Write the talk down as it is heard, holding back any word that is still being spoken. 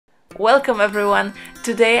Welcome everyone!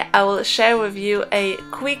 Today I will share with you a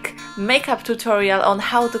quick makeup tutorial on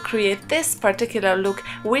how to create this particular look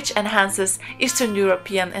which enhances Eastern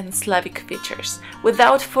European and Slavic features.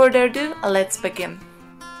 Without further ado, let's begin!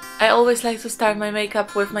 I always like to start my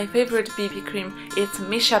makeup with my favorite BB cream. It's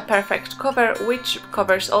Missha Perfect Cover, which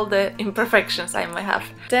covers all the imperfections I might have.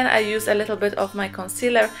 Then I use a little bit of my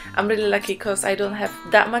concealer. I'm really lucky because I don't have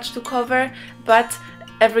that much to cover, but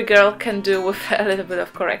every girl can do with a little bit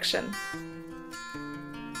of correction.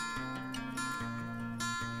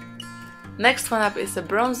 Next one up is a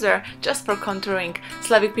bronzer, just for contouring.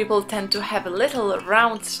 Slavic people tend to have little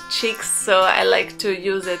round cheeks, so I like to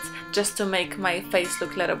use it just to make my face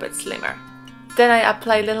look a little bit slimmer. Then I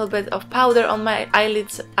apply a little bit of powder on my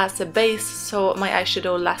eyelids as a base, so my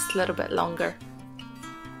eyeshadow lasts a little bit longer.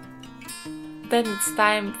 Then it's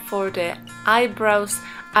time for the eyebrows.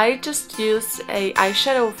 I just use a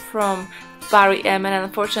eyeshadow from Barry M, and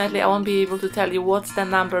unfortunately I won't be able to tell you what's the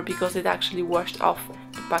number because it actually washed off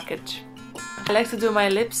the package. I like to do my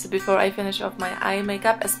lips before I finish off my eye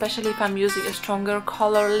makeup, especially if I'm using a stronger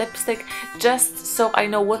color lipstick, just so I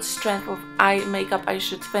know what strength of eye makeup I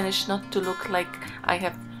should finish, not to look like I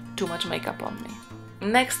have too much makeup on me.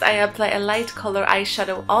 Next I apply a light color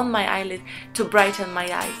eyeshadow on my eyelid to brighten my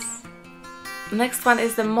eyes. Next one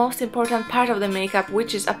is the most important part of the makeup,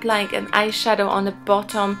 which is applying an eyeshadow on the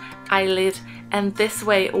bottom eyelid, and this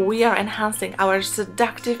way we are enhancing our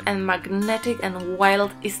seductive and magnetic and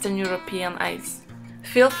wild Eastern European eyes.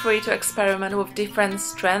 Feel free to experiment with different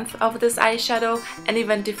strength of this eyeshadow and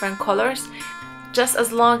even different colors. Just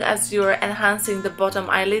as long as you're enhancing the bottom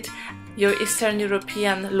eyelid, your Eastern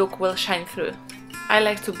European look will shine through. I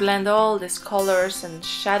like to blend all these colors and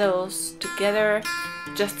shadows together,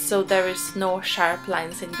 just so there is no sharp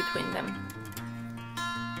lines in between them.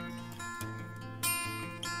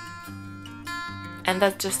 And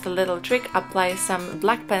that's just a little trick. Apply some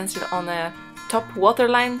black pencil on a top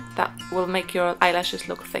waterline, that will make your eyelashes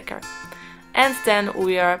look thicker. And then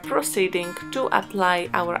we are proceeding to apply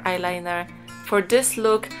our eyeliner. For this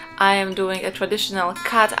look I am doing a traditional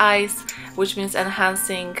cat eyes, which means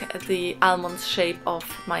enhancing the almond shape of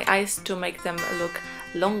my eyes to make them look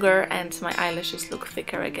longer and my eyelashes look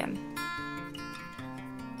thicker again.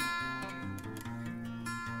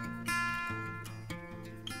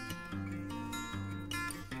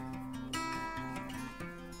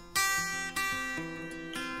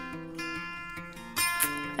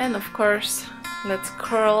 And of course, let's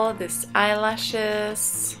curl these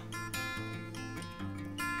eyelashes.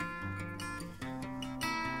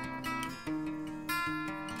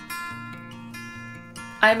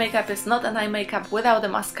 Eye makeup is not an eye makeup without a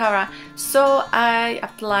mascara, so I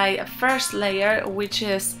apply a first layer, which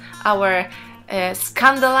is our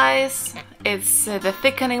Scandalize. It's the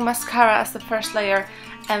thickening mascara as the first layer,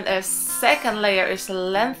 and a second layer is a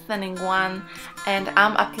lengthening one, and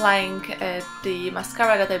I'm applying the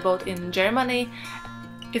mascara that I bought in Germany.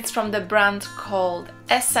 It's from the brand called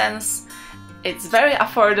Essence. It's very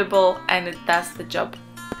affordable and it does the job.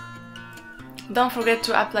 Don't forget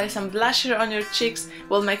to apply some blusher on your cheeks,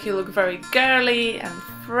 will make you look very girly and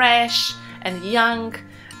fresh and young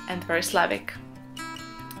and very Slavic.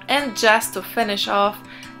 And just to finish off,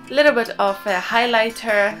 a little bit of a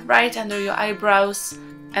highlighter right under your eyebrows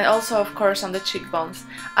and also of course on the cheekbones.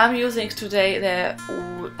 I'm using today the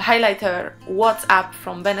highlighter What's Up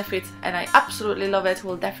from Benefit and I absolutely love it,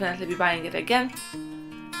 will definitely be buying it again.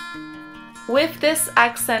 With this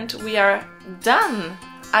accent we are done!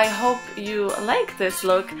 I hope you like this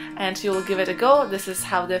look and you will give it a go. This is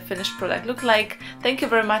how the finished product looks like. Thank you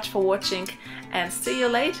very much for watching and see you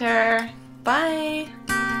later. Bye!